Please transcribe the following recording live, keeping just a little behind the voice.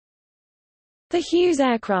The Hughes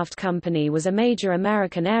Aircraft Company was a major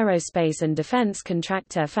American aerospace and defense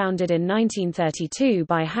contractor founded in 1932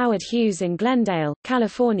 by Howard Hughes in Glendale,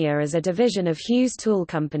 California as a division of Hughes Tool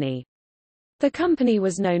Company. The company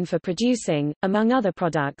was known for producing, among other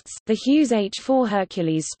products, the Hughes H-4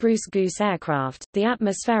 Hercules Spruce Goose aircraft, the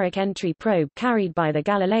atmospheric entry probe carried by the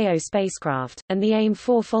Galileo spacecraft, and the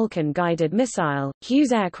AIM-4 Falcon guided missile.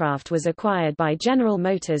 Hughes Aircraft was acquired by General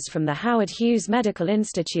Motors from the Howard Hughes Medical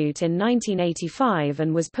Institute in 1985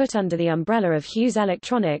 and was put under the umbrella of Hughes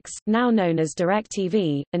Electronics, now known as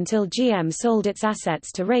DirecTV, until GM sold its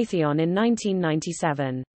assets to Raytheon in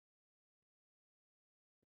 1997.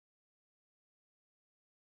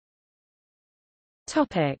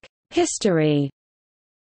 History.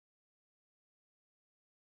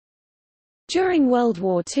 During World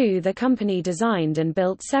War II, the company designed and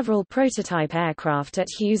built several prototype aircraft at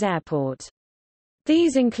Hughes Airport.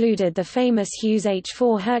 These included the famous Hughes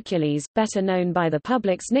H-4 Hercules, better known by the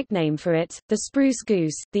public's nickname for it, the Spruce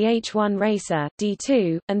Goose, the H-1 Racer,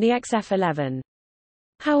 D-2, and the XF-11.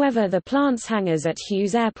 However, the plant's hangars at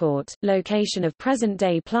Hughes Airport, location of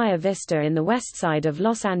present-day Playa Vista in the west side of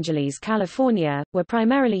Los Angeles, California, were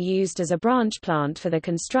primarily used as a branch plant for the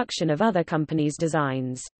construction of other companies'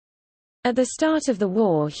 designs. At the start of the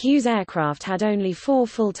war, Hughes Aircraft had only 4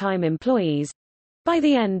 full-time employees. By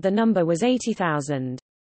the end the number was 80,000.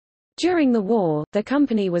 During the war, the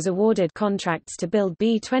company was awarded contracts to build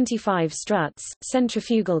B-25 struts,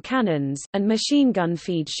 centrifugal cannons, and machine gun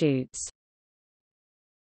feed chutes.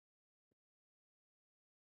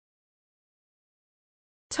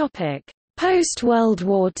 Post-World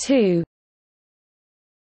War II.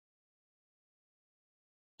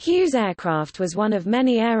 Hughes Aircraft was one of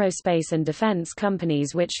many aerospace and defense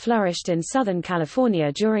companies which flourished in Southern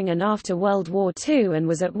California during and after World War II and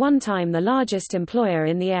was at one time the largest employer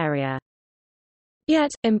in the area.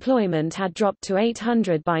 Yet, employment had dropped to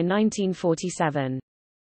 800 by 1947.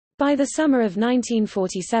 By the summer of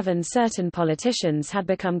 1947, certain politicians had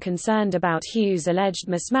become concerned about Hughes' alleged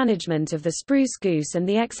mismanagement of the Spruce Goose and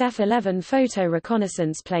the XF-11 photo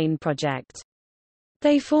reconnaissance plane project.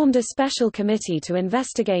 They formed a special committee to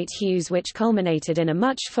investigate Hughes, which culminated in a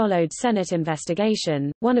much-followed Senate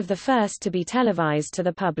investigation, one of the first to be televised to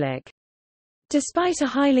the public. Despite a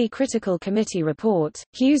highly critical committee report,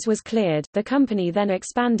 Hughes was cleared. The company then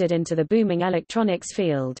expanded into the booming electronics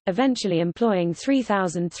field, eventually employing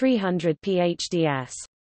 3,300 PhDs.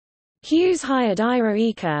 Hughes hired Ira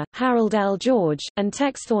Eaker, Harold L. George, and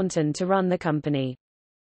Tex Thornton to run the company.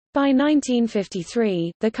 By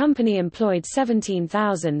 1953, the company employed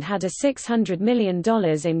 17,000, had a $600 million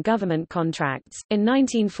in government contracts. In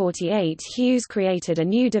 1948, Hughes created a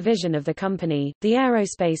new division of the company, the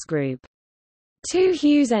Aerospace Group. 2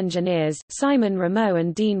 Hughes engineers, Simon Rameau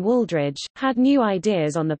and Dean Wooldridge, had new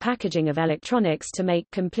ideas on the packaging of electronics to make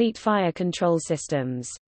complete fire control systems.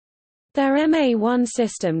 Their MA-1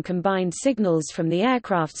 system combined signals from the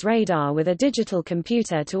aircraft's radar with a digital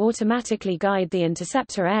computer to automatically guide the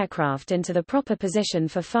interceptor aircraft into the proper position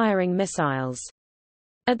for firing missiles.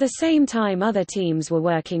 At the same time, other teams were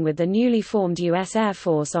working with the newly formed U.S. Air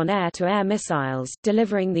Force on air-to-air missiles,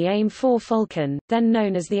 delivering the AIM-4 Falcon, then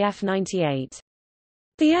known as the F-98.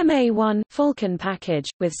 The MA-1 Falcon package,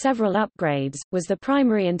 with several upgrades, was the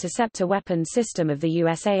primary interceptor weapon system of the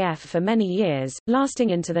USAF for many years,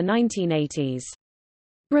 lasting into the 1980s.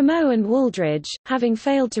 Rameau and Wooldridge, having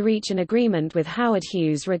failed to reach an agreement with Howard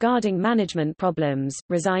Hughes regarding management problems,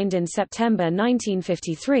 resigned in September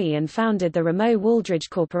 1953 and founded the Rameau-Wooldridge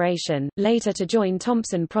Corporation, later to join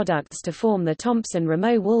Thompson Products to form the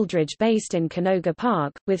Thompson-Rameau-Wooldridge based in Canoga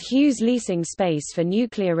Park, with Hughes leasing space for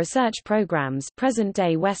nuclear research programs,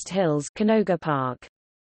 present-day West Hills, Canoga Park.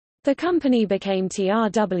 The company became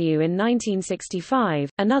TRW in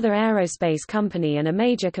 1965, another aerospace company and a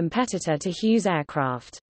major competitor to Hughes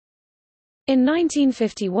Aircraft. In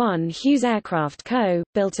 1951, Hughes Aircraft Co.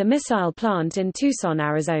 built a missile plant in Tucson,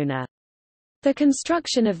 Arizona. The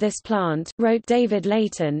construction of this plant, wrote David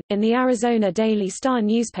Layton, in the Arizona Daily Star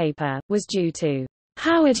newspaper, was due to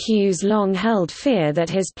Howard Hughes' long-held fear that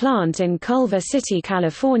his plant in Culver City,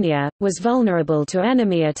 California, was vulnerable to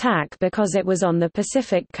enemy attack because it was on the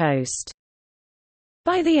Pacific coast.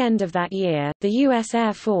 By the end of that year, the U.S.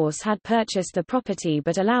 Air Force had purchased the property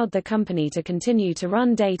but allowed the company to continue to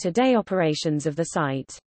run day-to-day operations of the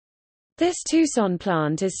site. This Tucson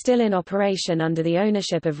plant is still in operation under the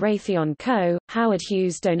ownership of Raytheon Co. Howard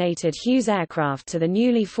Hughes donated Hughes Aircraft to the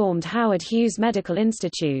newly formed Howard Hughes Medical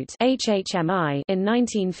Institute (HHMI) in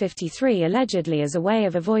 1953, allegedly as a way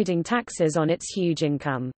of avoiding taxes on its huge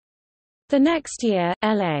income. The next year,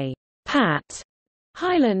 L.A. Pat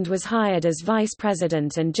Hyland was hired as vice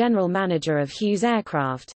president and general manager of Hughes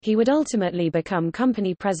Aircraft. He would ultimately become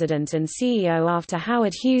company president and CEO after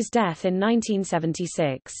Howard Hughes' death in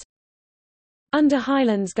 1976. Under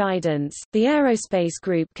Hyland's guidance, the aerospace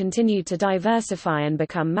group continued to diversify and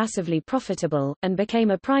become massively profitable, and became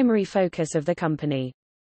a primary focus of the company.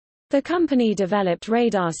 The company developed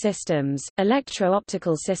radar systems,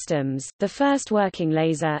 electro-optical systems, the first working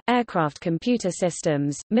laser, aircraft computer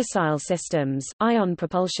systems, missile systems, ion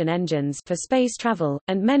propulsion engines for space travel,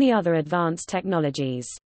 and many other advanced technologies.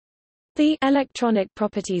 The Electronic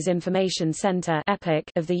Properties Information Center (EPIC)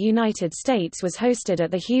 of the United States was hosted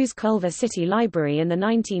at the Hughes Culver City Library in the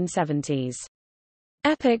 1970s.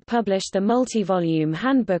 EPIC published the multi-volume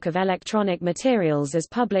Handbook of Electronic Materials as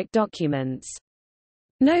public documents.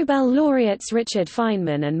 Nobel laureates Richard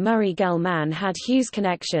Feynman and Murray Gell-Mann had Hughes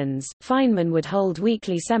connections. Feynman would hold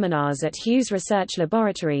weekly seminars at Hughes Research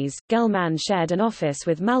Laboratories. Gell-Mann shared an office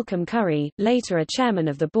with Malcolm Curry, later a chairman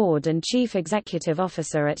of the board and chief executive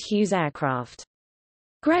officer at Hughes Aircraft.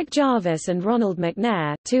 Greg Jarvis and Ronald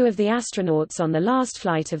McNair, two of the astronauts on the last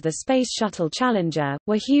flight of the Space Shuttle Challenger,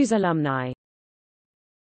 were Hughes alumni.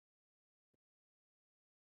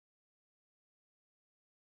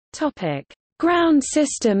 Topic: Ground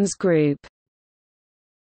Systems Group.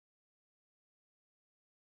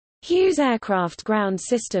 Hughes Aircraft Ground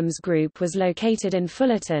Systems Group was located in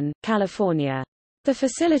Fullerton, California. The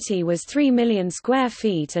facility was 3 million square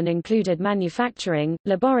feet and included manufacturing,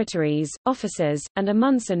 laboratories, offices, and a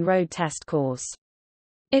Munson Road test course.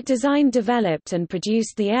 It designed, developed and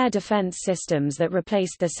produced the air defense systems that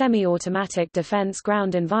replaced the Semi-Automatic Defense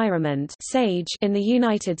Ground Environment (SAGE) in the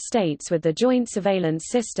United States with the Joint Surveillance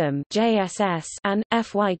System (JSS) and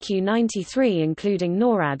FYQ-93, including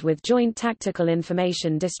NORAD with Joint Tactical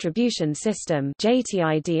Information Distribution System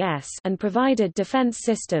 (JTIDS), and provided defense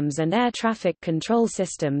systems and air traffic control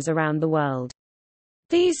systems around the world.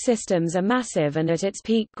 These systems are massive, and at its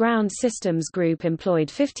peak Ground Systems Group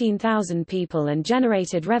employed 15,000 people and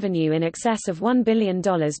generated revenue in excess of $1 billion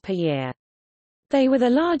per year. They were the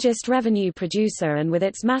largest revenue producer, and with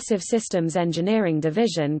its massive systems engineering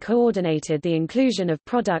division coordinated the inclusion of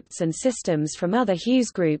products and systems from other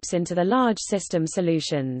Hughes groups into the large system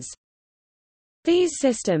solutions. These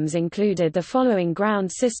systems included the following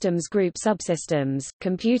Ground Systems Group subsystems: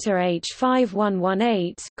 Computer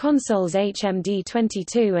H5118, consoles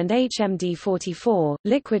HMD22 and HMD44,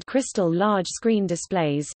 liquid crystal large screen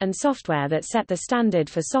displays, and software that set the standard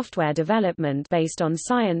for software development based on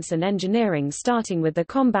science and engineering, starting with the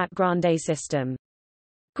Combat Grande system.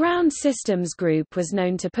 Ground Systems Group was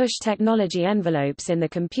known to push technology envelopes in the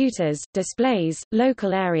computers, displays,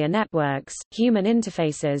 local area networks, human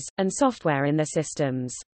interfaces, and software in their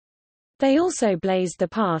systems. They also blazed the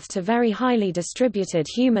path to very highly distributed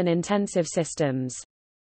human-intensive systems.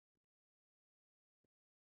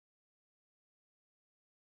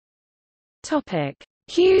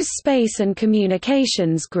 Hughes Space and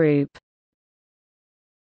Communications Group.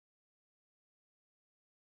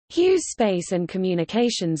 Hughes Space and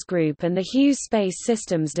Communications Group and the Hughes Space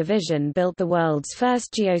Systems Division built the world's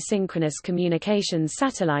first geosynchronous communications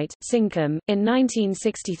satellite, SYNCOM, in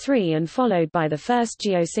 1963 and followed by the first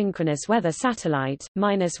geosynchronous weather satellite,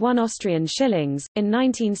 -1 Austrian shillings, in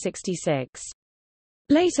 1966.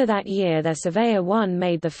 Later that year their Surveyor 1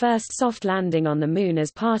 made the first soft landing on the Moon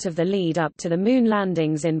as part of the lead-up to the Moon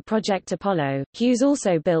landings in Project Apollo. Hughes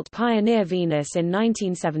also built Pioneer Venus in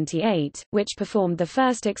 1978, which performed the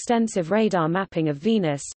first extensive radar mapping of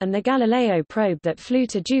Venus, and the Galileo probe that flew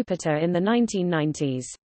to Jupiter in the 1990s.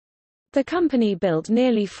 The company built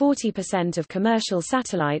nearly 40% of commercial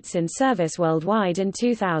satellites in service worldwide in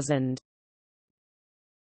 2000.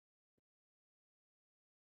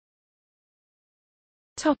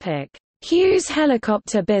 Hughes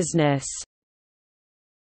helicopter business.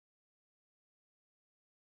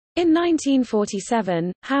 In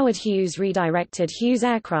 1947, Howard Hughes redirected Hughes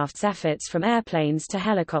Aircraft's efforts from airplanes to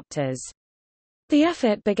helicopters. The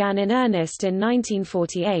effort began in earnest in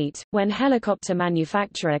 1948, when helicopter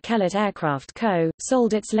manufacturer Kellett Aircraft Co.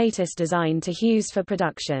 sold its latest design to Hughes for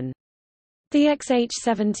production. The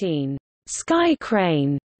XH-17 Sky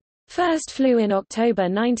Crane first flew in October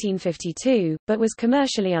 1952, but was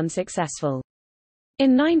commercially unsuccessful.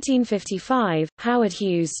 In 1955, Howard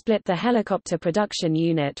Hughes split the helicopter production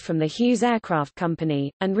unit from the Hughes Aircraft Company,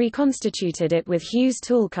 and reconstituted it with Hughes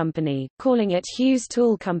Tool Company, calling it Hughes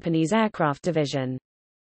Tool Company's Aircraft Division.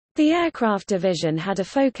 The Aircraft Division had a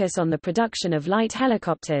focus on the production of light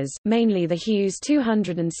helicopters, mainly the Hughes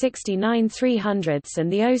 269-300s and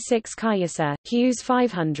the 06 Cayusa, Hughes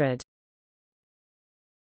 500.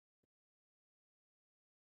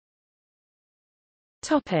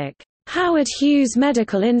 Howard Hughes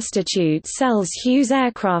Medical Institute sells Hughes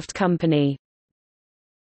Aircraft Company.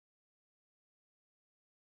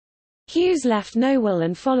 Hughes left no will,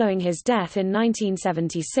 and following his death in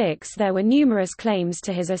 1976 there were numerous claims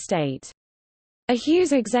to his estate. A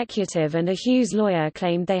Hughes executive and a Hughes lawyer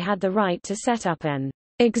claimed they had the right to set up an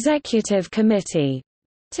executive committee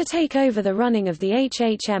to take over the running of the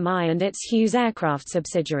HHMI and its Hughes Aircraft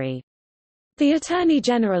subsidiary. The Attorney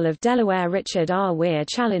General of Delaware Richard R. Weir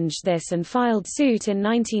challenged this and filed suit in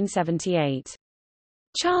 1978.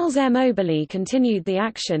 Charles M. Oberle continued the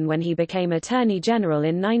action when he became Attorney General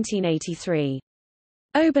in 1983.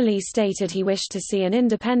 Oberle stated he wished to see an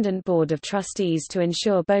independent board of trustees to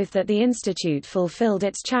ensure both that the institute fulfilled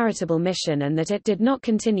its charitable mission and that it did not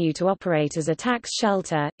continue to operate as a tax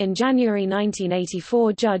shelter. In January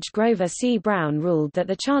 1984, Judge Grover C. Brown ruled that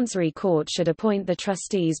the Chancery Court should appoint the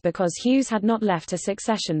trustees because Hughes had not left a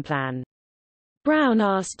succession plan. Brown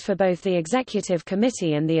asked for both the Executive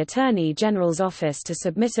Committee and the Attorney General's office to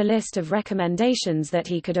submit a list of recommendations that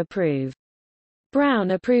he could approve.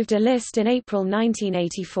 Brown approved a list in April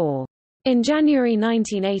 1984. In January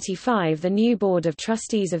 1985, the new Board of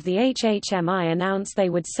Trustees of the HHMI announced they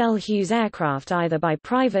would sell Hughes Aircraft either by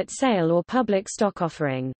private sale or public stock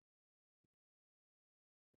offering.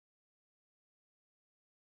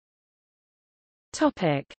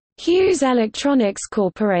 Hughes Electronics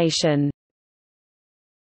Corporation.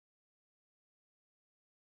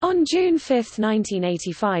 On June 5,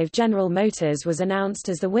 1985, General Motors was announced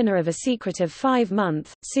as the winner of a secretive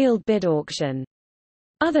 5-month, sealed bid auction.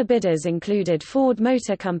 Other bidders included Ford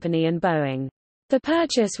Motor Company and Boeing. The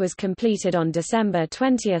purchase was completed on December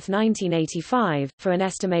 20, 1985, for an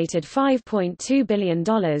estimated $5.2 billion,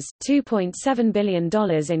 $2.7 billion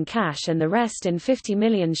in cash and the rest in 50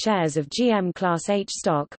 million shares of GM Class H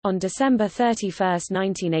stock. On December 31,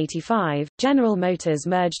 1985, General Motors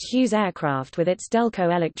merged Hughes Aircraft with its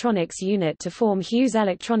Delco Electronics unit to form Hughes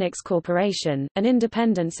Electronics Corporation, an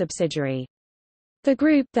independent subsidiary. The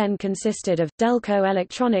group then consisted of Delco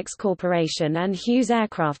Electronics Corporation and Hughes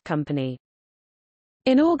Aircraft Company.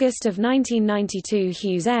 In August of 1992,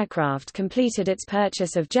 Hughes Aircraft completed its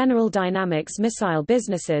purchase of General Dynamics missile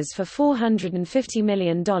businesses for $450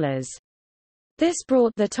 million. This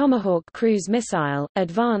brought the Tomahawk cruise missile,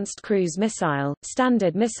 Advanced Cruise Missile,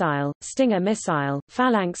 Standard Missile, Stinger Missile,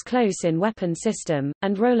 Phalanx Close-in Weapon System,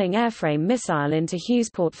 and Rolling Airframe Missile into Hughes'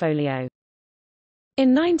 portfolio.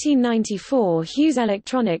 In 1994, Hughes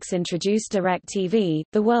Electronics introduced DirecTV,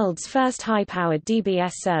 the world's first high-powered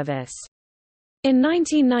DBS service. In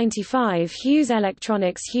 1995, Hughes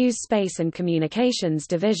Electronics' Hughes Space and Communications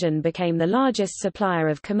division became the largest supplier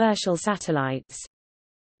of commercial satellites.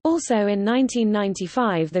 Also in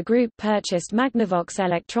 1995, the group purchased Magnavox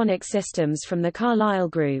Electronic Systems from the Carlyle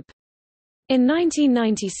Group. In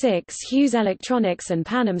 1996, Hughes Electronics and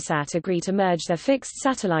PanAmSat agreed to merge their fixed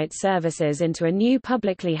satellite services into a new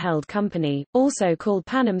publicly held company, also called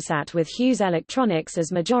PanAmSat, with Hughes Electronics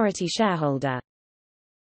as majority shareholder.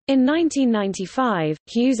 In 1995,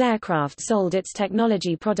 Hughes Aircraft sold its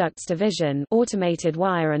Technology Products division, Automated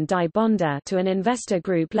Wire and Die Bonder, to an investor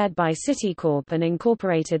group led by Citicorp and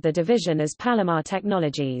incorporated the division as Palomar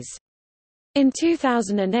Technologies. In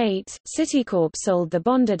 2008, Citicorp sold the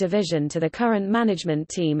Bonder division to the current management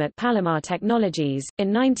team at Palomar Technologies.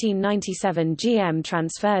 In 1997, GM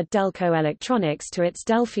transferred Delco Electronics to its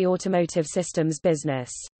Delphi Automotive Systems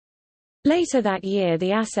business. Later that year,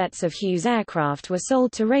 the assets of Hughes Aircraft were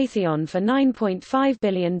sold to Raytheon for $9.5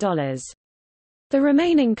 billion. The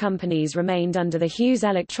remaining companies remained under the Hughes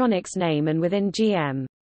Electronics name and within GM.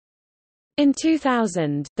 In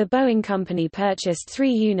 2000, the Boeing Company purchased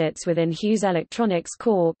 3 units within Hughes Electronics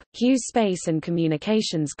Corp., Hughes Space and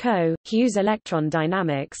Communications Co., Hughes Electron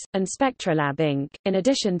Dynamics, and Spectralab Inc., in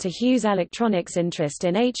addition to Hughes Electronics' interest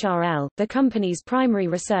in HRL, the company's primary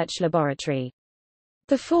research laboratory.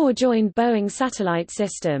 The 4 joined Boeing Satellite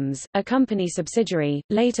Systems, a company subsidiary,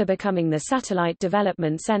 later becoming the Satellite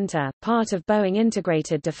Development Center, part of Boeing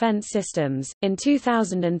Integrated Defense Systems. In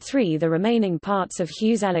 2003, the remaining parts of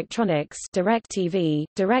Hughes Electronics, DirecTV,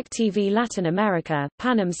 DirecTV Latin America,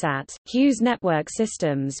 PanAmSat, Hughes Network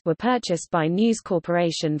Systems were purchased by News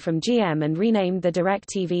Corporation from GM and renamed the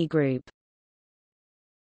DirecTV Group.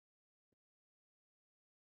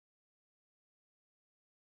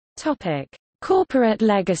 Topic: Corporate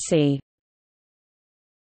legacy.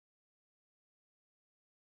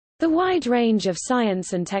 The wide range of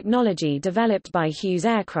science and technology developed by Hughes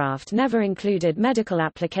Aircraft never included medical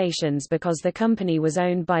applications because the company was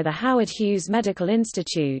owned by the Howard Hughes Medical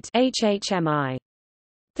Institute (HHMI).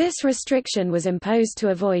 This restriction was imposed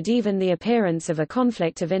to avoid even the appearance of a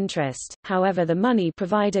conflict of interest. However, the money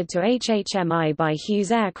provided to HHMI by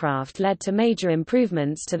Hughes Aircraft led to major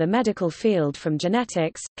improvements to the medical field, from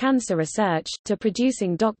genetics, cancer research, to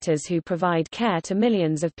producing doctors who provide care to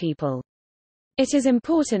millions of people. It is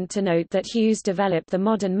important to note that Hughes developed the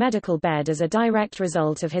modern medical bed as a direct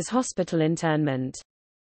result of his hospital internment.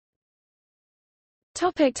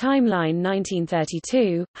 Timeline.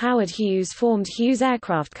 1932, Howard Hughes formed Hughes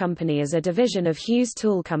Aircraft Company as a division of Hughes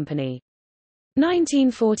Tool Company.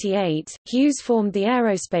 1948, Hughes formed the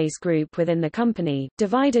Aerospace Group within the company,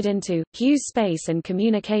 divided into Hughes Space and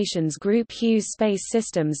Communications Group. Hughes Space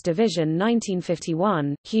Systems Division.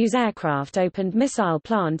 1951, Hughes Aircraft opened missile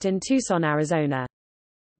plant in Tucson, Arizona.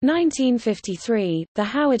 1953, the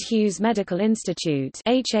Howard Hughes Medical Institute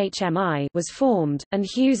 (HHMI) was formed, and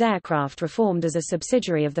Hughes Aircraft reformed as a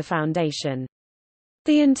subsidiary of the foundation.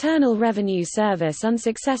 The Internal Revenue Service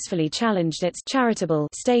unsuccessfully challenged its charitable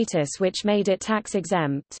status, which made it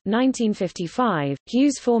tax-exempt. 1955,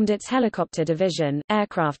 Hughes formed its Helicopter Division,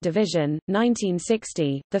 Aircraft Division.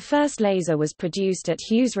 1960, the first laser was produced at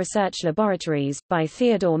Hughes Research Laboratories, by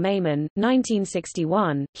Theodore Maiman.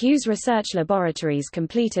 1961, Hughes Research Laboratories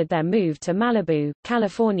completed their move to Malibu,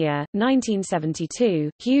 California. 1972,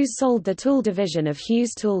 Hughes sold the tool division of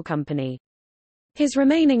Hughes Tool Company. His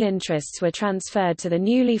remaining interests were transferred to the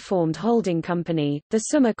newly formed holding company, the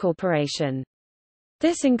Summa Corporation.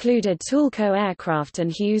 This included Toolco Aircraft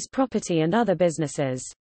and Hughes Property and other businesses.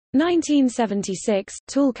 1976,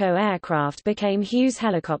 Toolco Aircraft became Hughes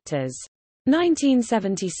Helicopters.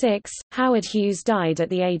 1976, Howard Hughes died at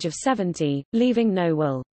the age of 70, leaving no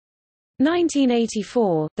will.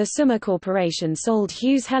 1984, the Summa Corporation sold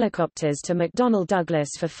Hughes Helicopters to McDonnell Douglas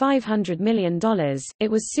for $500 million.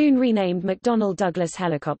 It was soon renamed McDonnell Douglas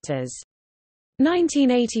Helicopters.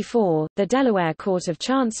 1984, the Delaware Court of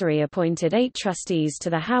Chancery appointed 8 trustees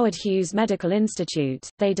to the Howard Hughes Medical Institute.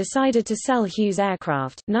 They decided to sell Hughes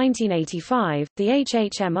Aircraft. 1985, the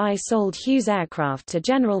HHMI sold Hughes Aircraft to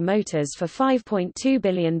General Motors for $5.2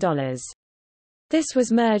 billion. This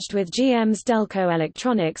was merged with GM's Delco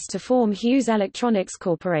Electronics to form Hughes Electronics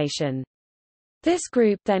Corporation. This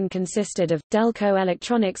group then consisted of Delco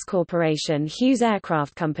Electronics Corporation, Hughes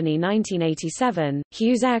Aircraft Company. 1987,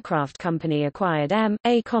 Hughes Aircraft Company acquired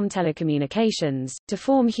M.A.Com Telecommunications, to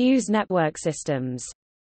form Hughes Network Systems.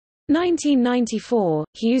 1994,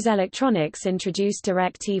 Hughes Electronics introduced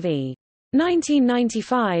DirecTV.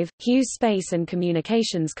 1995, Hughes Space and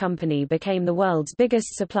Communications Company became the world's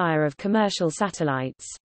biggest supplier of commercial satellites.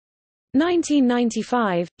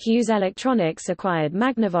 1995, Hughes Electronics acquired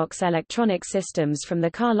Magnavox Electronic Systems from the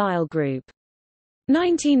Carlyle Group.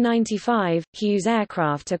 1995, Hughes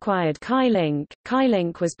Aircraft acquired Chi-Link.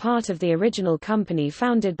 Chi-Link was part of the original company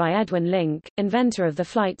founded by Edwin Link, inventor of the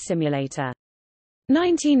flight simulator.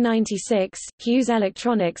 1996, Hughes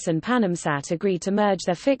Electronics and PanamSat agreed to merge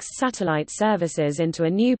their fixed satellite services into a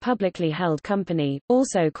new publicly held company,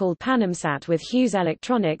 also called PanamSat, with Hughes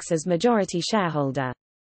Electronics as majority shareholder.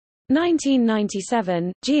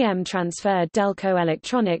 1997, GM transferred Delco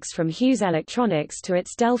Electronics from Hughes Electronics to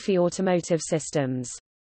its Delphi Automotive Systems.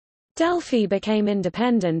 Delphi became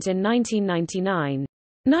independent in 1999.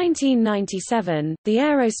 1997, the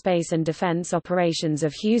aerospace and defense operations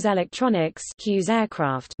of Hughes Electronics, Hughes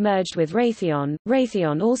Aircraft, merged with Raytheon.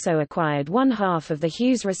 Raytheon also acquired one half of the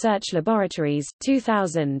Hughes Research Laboratories.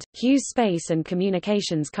 2000, Hughes Space and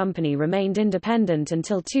Communications Company remained independent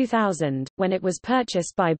until 2000, when it was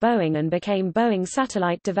purchased by Boeing and became Boeing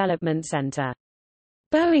Satellite Development Center.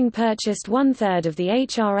 Boeing purchased one-third of the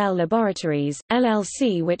HRL Laboratories,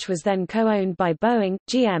 LLC, which was then co-owned by Boeing,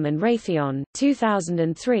 GM and Raytheon.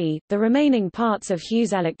 2003, the remaining parts of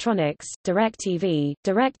Hughes Electronics, DirecTV,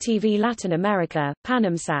 DirecTV Latin America,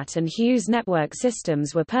 PanamSat and Hughes Network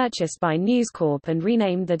Systems were purchased by News Corp and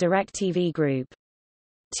renamed the DirecTV Group.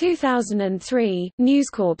 2003, News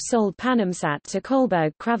Corp sold PanamSat to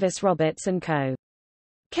Kohlberg Kravis Roberts & Co.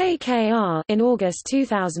 KKR in August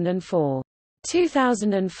 2004.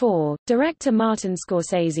 2004, director Martin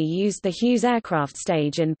Scorsese used the Hughes Aircraft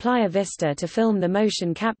stage in Playa Vista to film the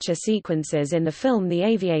motion capture sequences in the film The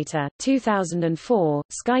Aviator. 2004,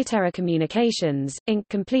 Skyterra Communications, Inc.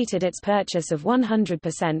 completed its purchase of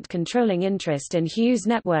 100% controlling interest in Hughes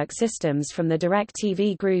Network Systems from the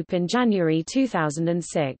DirecTV Group in January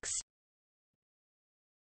 2006.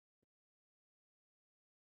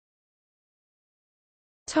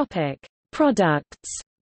 Topic: Products.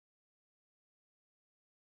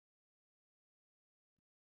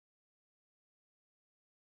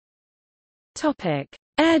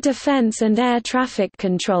 Air defense and air traffic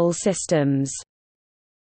control systems.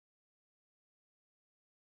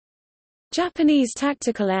 Japanese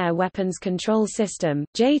Tactical Air Weapons Control System,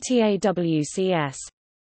 JTAWCS.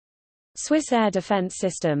 Swiss Air Defense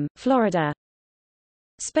System, Florida.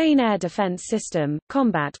 Spain Air Defense System,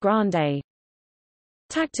 Combat Grande.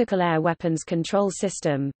 Tactical Air Weapons Control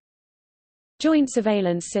System. Joint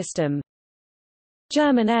Surveillance System.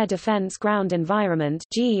 German Air Defense Ground Environment,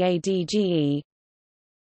 GEADGE.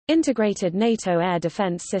 Integrated NATO Air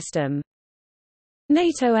Defense System.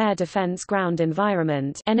 NATO Air Defense Ground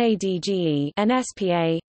Environment, NADGE,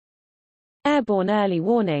 NSPA. Airborne Early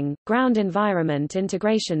Warning, Ground Environment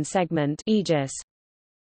Integration Segment, Aegis.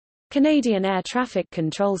 Canadian Air Traffic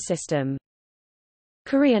Control System.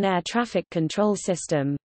 Korean Air Traffic Control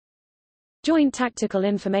System. Joint Tactical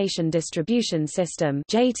Information Distribution System,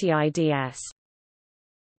 JTIDS.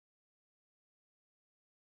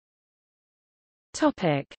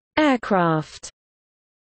 Topic: Aircraft.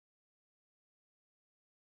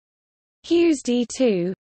 Hughes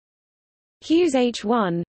D2, Hughes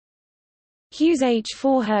H1, Hughes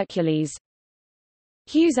H4 Hercules,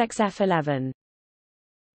 Hughes XF-11.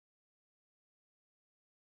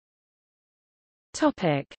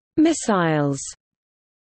 Topic: Missiles.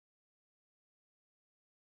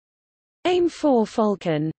 AIM-4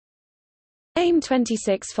 Falcon,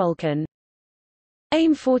 AIM-26 Falcon,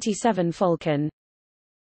 AIM-47 Falcon,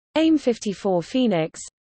 AIM-54 Phoenix,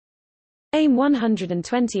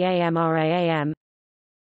 AIM-120 AMRAAM,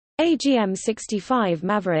 AGM-65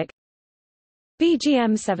 Maverick,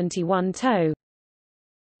 BGM-71 TOW,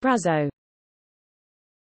 Brazo.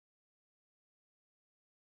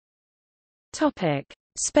 Topic: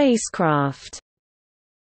 Spacecraft.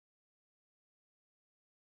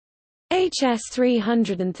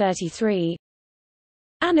 HS-333,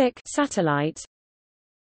 Anik satellite,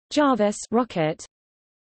 Jarvis rocket,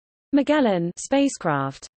 Magellan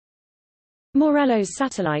spacecraft, Morelos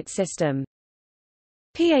satellite system,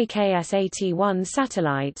 PAKS-81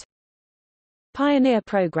 satellite, Pioneer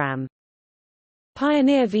program,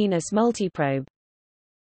 Pioneer Venus multiprobe,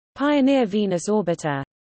 Pioneer Venus orbiter,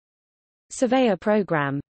 Surveyor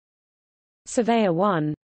program, Surveyor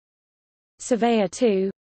 1, Surveyor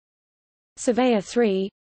 2, Surveyor 3,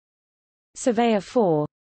 Surveyor 4,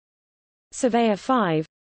 Surveyor 5,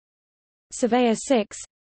 Surveyor 6,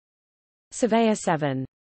 Surveyor 7.